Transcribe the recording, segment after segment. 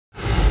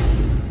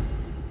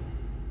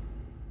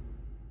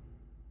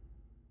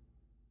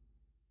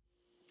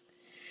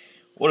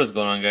What is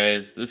going on,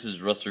 guys? This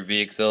is Rustler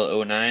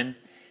VXL09,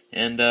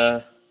 and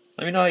let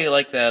me know how you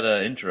like that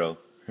intro.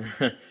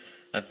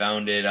 I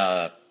found it,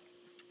 I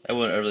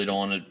really don't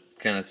want to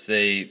kind of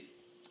say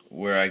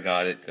where I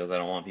got it, because I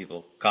don't want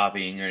people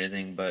copying or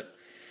anything, but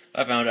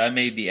I found I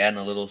may be adding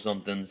a little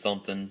something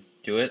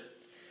to it,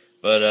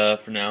 but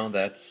for now,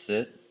 that's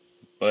it.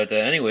 But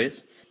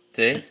anyways,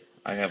 today,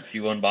 I have a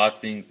few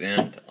unboxings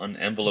and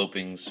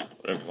unenvelopings,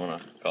 whatever you want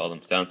to call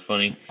them. Sounds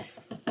funny.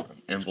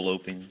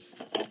 Envelopings.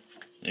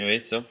 Anyway,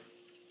 so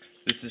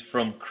this is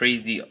from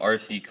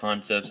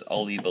CrazyRcConcepts.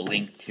 I'll leave a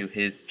link to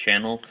his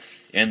channel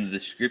in the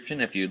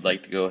description if you'd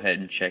like to go ahead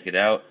and check it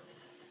out.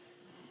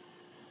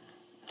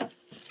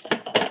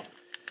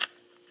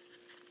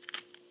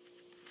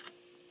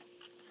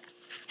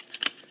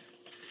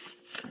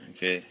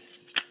 Okay,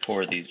 just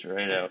pour these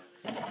right out.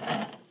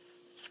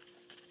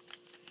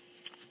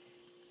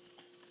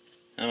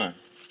 Come on.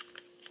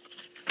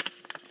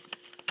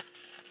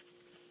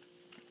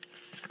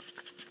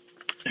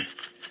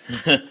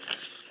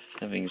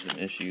 Having some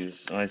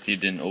issues. Oh, I see it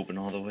didn't open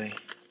all the way.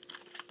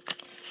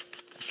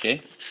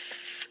 Okay.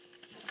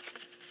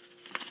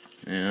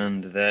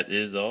 And that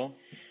is all.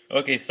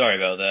 Okay, sorry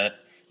about that.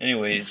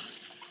 Anyways,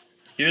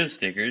 here's the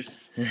stickers.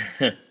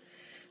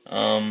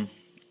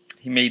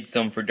 He made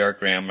some for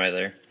Dark Ram right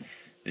there.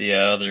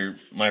 The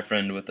my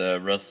friend with a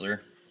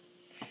Rustler.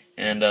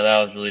 And that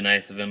was really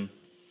nice of him.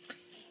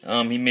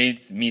 He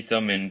made me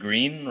some in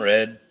green,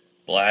 red,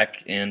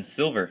 black, and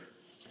silver.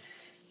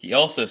 He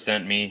also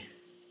sent me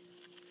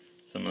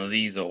some of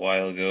these a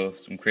while ago,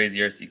 some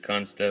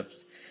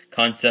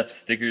CrazyRcConcepts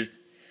stickers.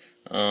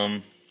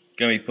 Gonna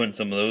be putting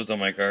some of those on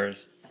my cars.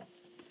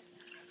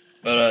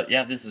 But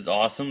yeah, this is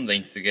awesome.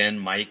 Thanks again,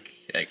 Mike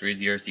at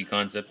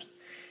CrazyRcConcepts.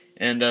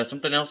 And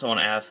something else I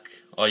want to ask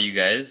all you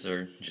guys,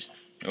 or just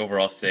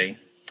overall say,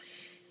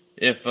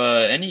 if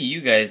any of you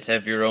guys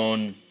have your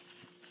own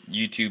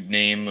YouTube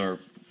name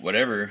or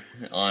whatever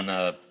on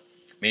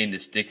made into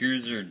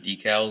stickers or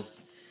decals,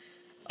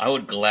 I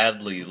would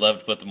gladly love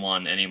to put them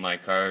on any of my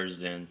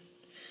cars, and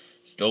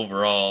just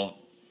overall,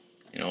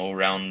 you know,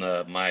 around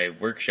my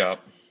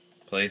workshop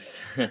place.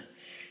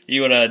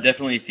 You would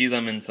definitely see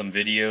them in some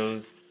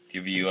videos,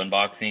 give you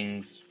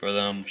unboxings for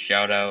them,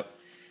 shout out.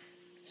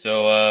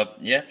 So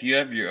yeah, if you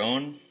have your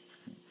own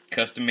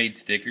custom made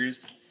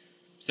stickers,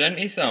 send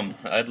me some.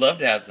 I'd love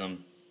to have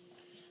some.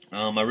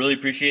 I really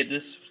appreciate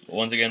this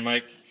once again,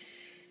 Mike.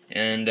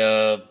 And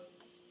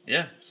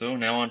yeah, so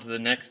now on to the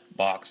next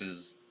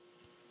boxes.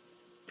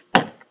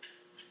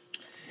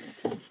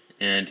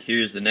 And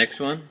here's the next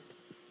one.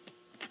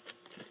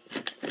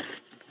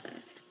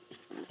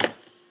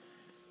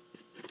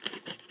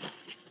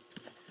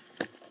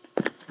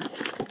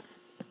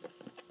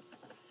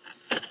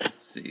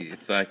 Let's see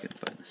if I can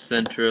find the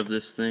center of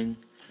this thing.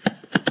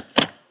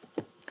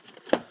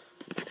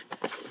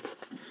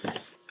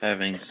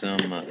 Having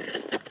some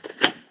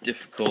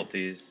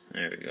difficulties.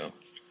 There we go.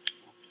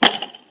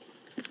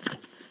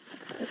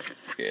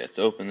 Okay, let's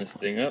open this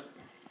thing up.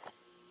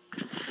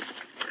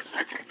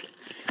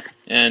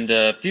 And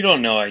if you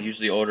don't know, I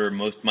usually order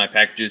most of my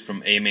packages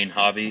from A-Main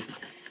Hobby,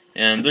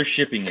 and their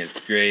shipping is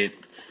great.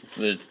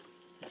 The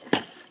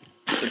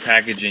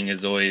packaging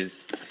is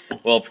always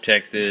well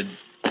protected.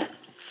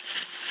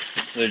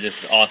 They're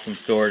just an awesome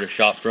store to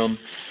shop from.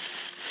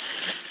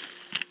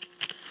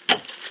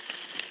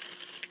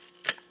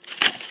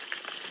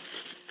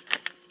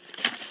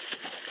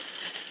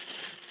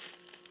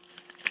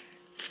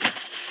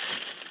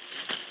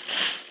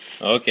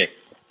 Okay.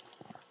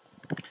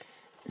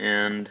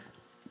 And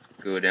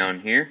go down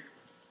here.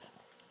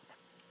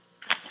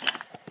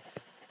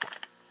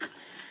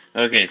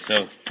 Okay,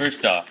 so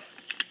first off,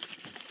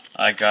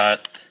 I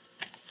got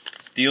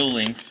steel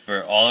links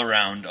for all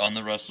around on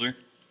the Rustler. You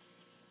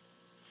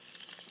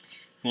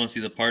want to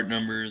see the part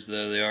numbers?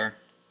 There they are.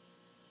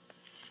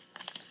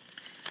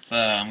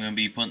 I'm going to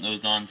be putting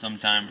those on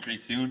sometime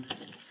pretty soon.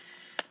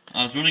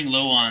 I was running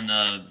low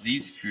on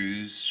these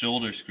screws,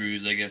 shoulder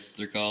screws I guess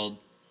they're called.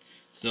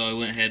 So I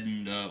went ahead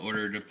and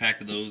ordered a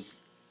pack of those.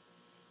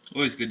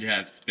 Always good to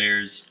have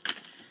spares.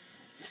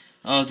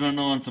 I was running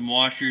low on some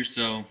washers,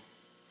 so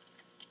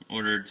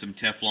ordered some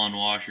Teflon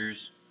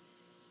washers.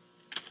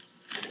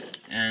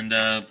 And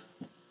I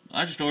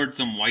just ordered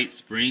some white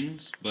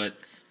springs, but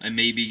I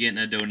may be getting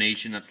a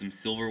donation of some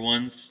silver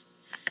ones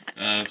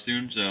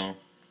soon, so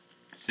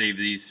save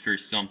these for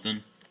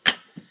something.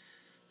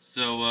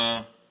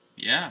 So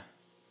yeah.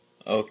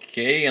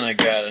 Okay, and I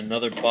got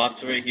another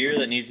box right here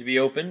that needs to be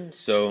opened,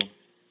 so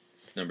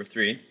it's number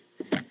 3.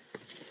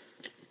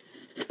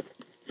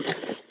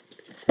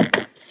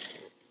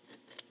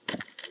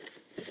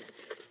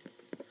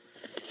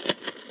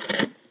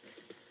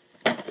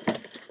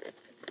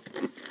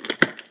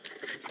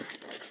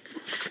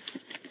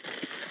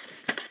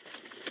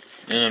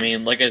 And I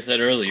mean, like I said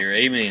earlier,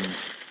 A-Main,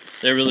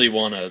 they really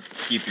want to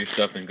keep your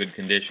stuff in good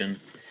condition.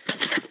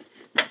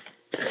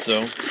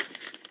 So,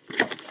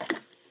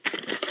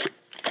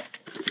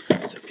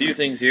 there's a few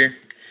things here.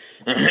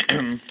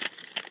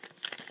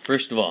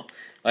 First of all,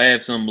 I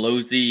have some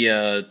Lozy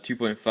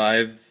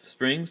 2.5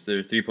 springs.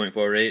 They're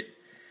 3.48.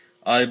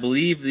 I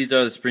believe these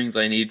are the springs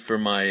I need for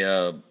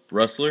my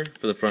Rustler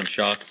for the front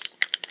shocks.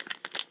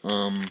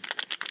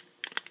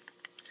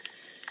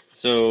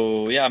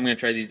 So yeah, I'm gonna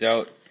try these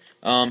out.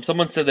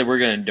 Someone said that we're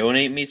gonna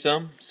donate me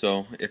some,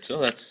 so if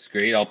so, that's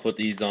great. I'll put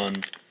these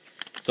on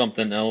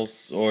something else,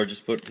 or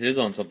just put his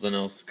on something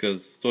else,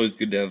 because it's always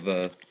good to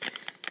have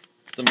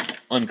some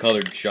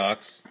uncolored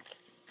shocks.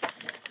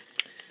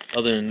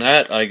 Other than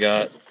that, I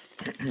got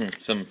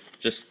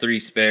just 3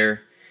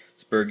 spare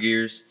spur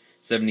gears,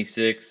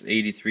 76,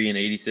 83, and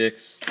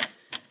 86.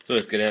 So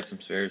it's good to have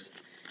some spares.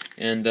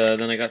 And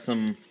then I got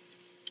some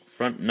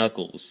front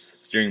knuckles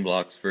steering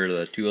blocks for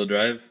the 2-wheel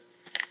drive.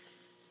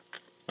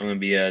 I'm going to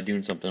be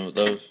doing something with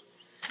those.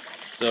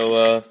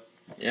 So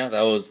yeah,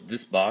 that was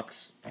this box.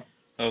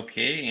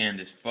 Okay,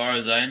 and as far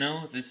as I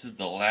know, this is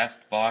the last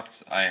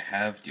box I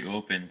have to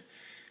open.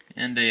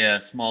 And a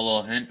small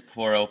little hint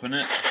before I open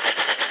it.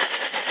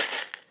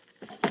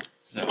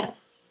 So,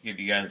 give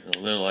you guys a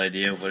little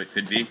idea of what it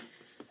could be.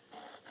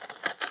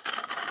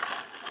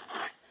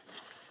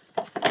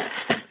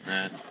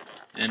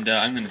 And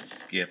I'm going to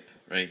skip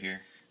right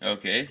here.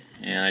 Okay,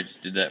 and I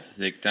just did that for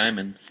the sake of time,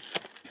 and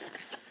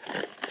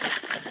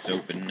it's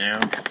open now.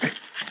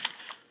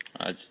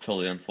 I just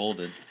totally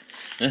unfolded.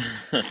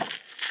 Let's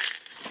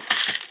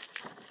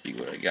see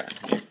what I got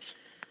here.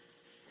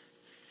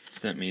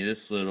 Sent me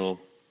this little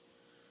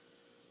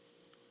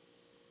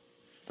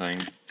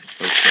thing,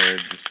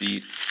 postcard,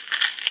 receipt,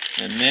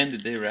 and man,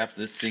 did they wrap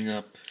this thing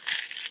up.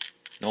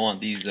 Don't want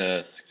these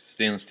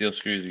stainless steel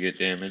screws to get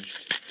damaged.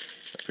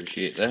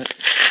 Appreciate that.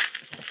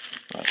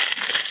 Wow.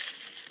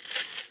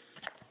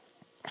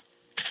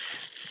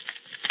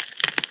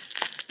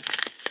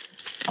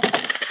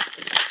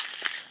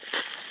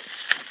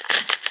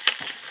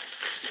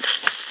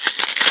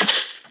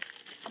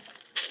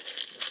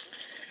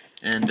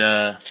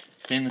 And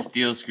stainless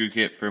steel screw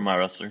kit for my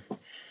Rustler.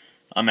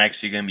 I'm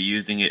actually going to be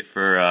using it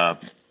for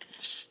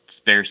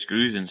spare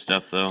screws and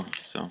stuff though,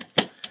 so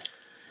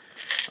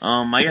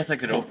I guess I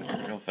could open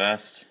it real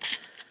fast.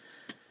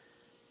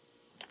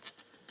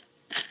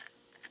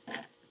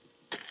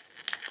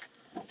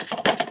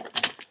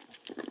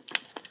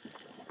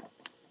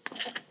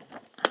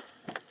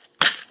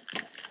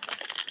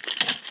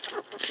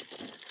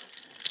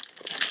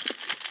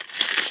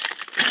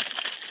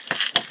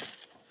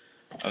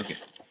 Okay.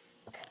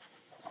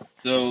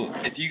 So,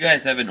 if you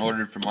guys haven't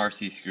ordered from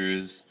RC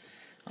Screws,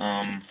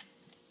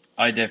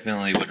 I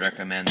definitely would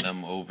recommend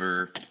them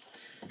over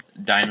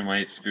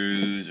Dynamite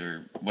Screws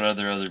or what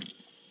other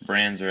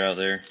brands are out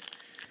there.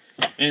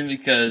 And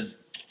because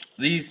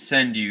these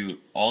send you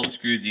all the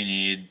screws you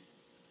need,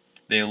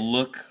 they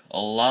look a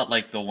lot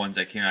like the ones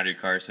that came out of your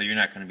car, so you're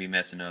not going to be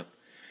messing up.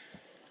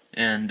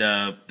 And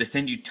they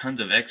send you tons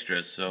of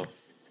extras, so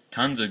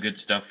tons of good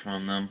stuff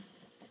from them.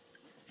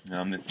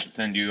 They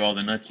send you all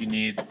the nuts you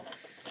need,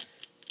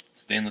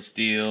 stainless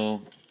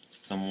steel,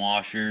 some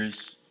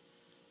washers,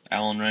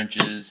 Allen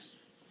wrenches,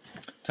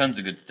 tons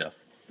of good stuff.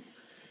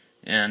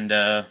 And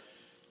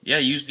yeah,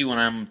 usually when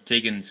I'm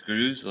taking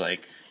screws,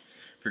 like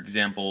for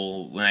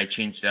example when I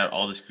changed out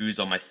all the screws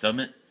on my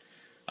Summit,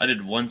 I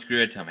did one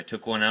screw at a time. I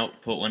took one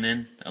out, put one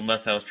in,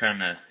 unless I was trying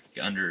to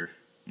get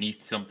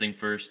underneath something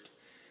first.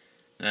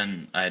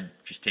 Then I'd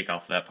just take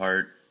off that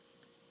part,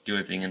 do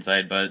everything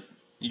inside, but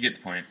you get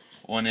the point.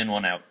 One in,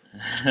 one out.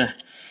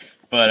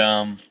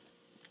 But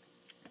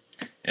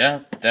yeah,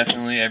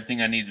 definitely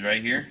everything I need is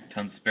right here.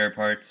 Tons of spare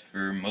parts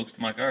for most of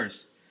my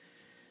cars.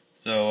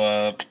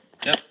 So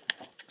yep,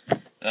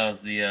 that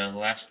was the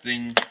last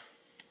thing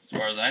as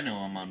far as I know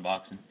I'm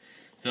unboxing.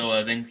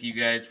 So thank you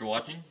guys for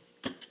watching.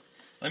 Let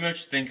me know what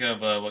you think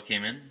of what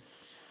came in.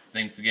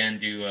 Thanks again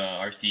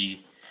to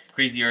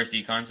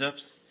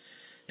CrazyRcConcepts,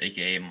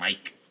 aka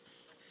Mike.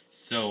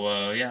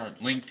 So yeah,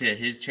 link to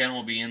his channel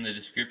will be in the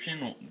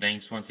description.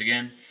 Thanks once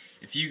again.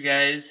 If you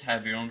guys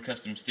have your own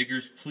custom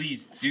stickers,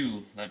 please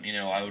do let me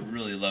know. I would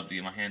really love to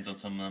get my hands on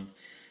some of them,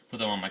 put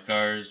them on my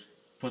cars,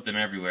 put them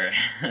everywhere.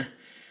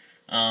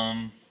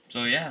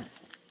 So yeah,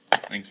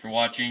 thanks for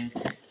watching.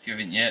 If you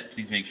haven't yet,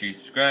 please make sure you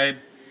subscribe.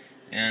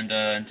 And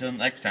until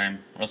next time,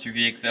 Rustler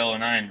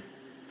VXL09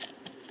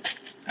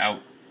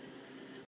 out.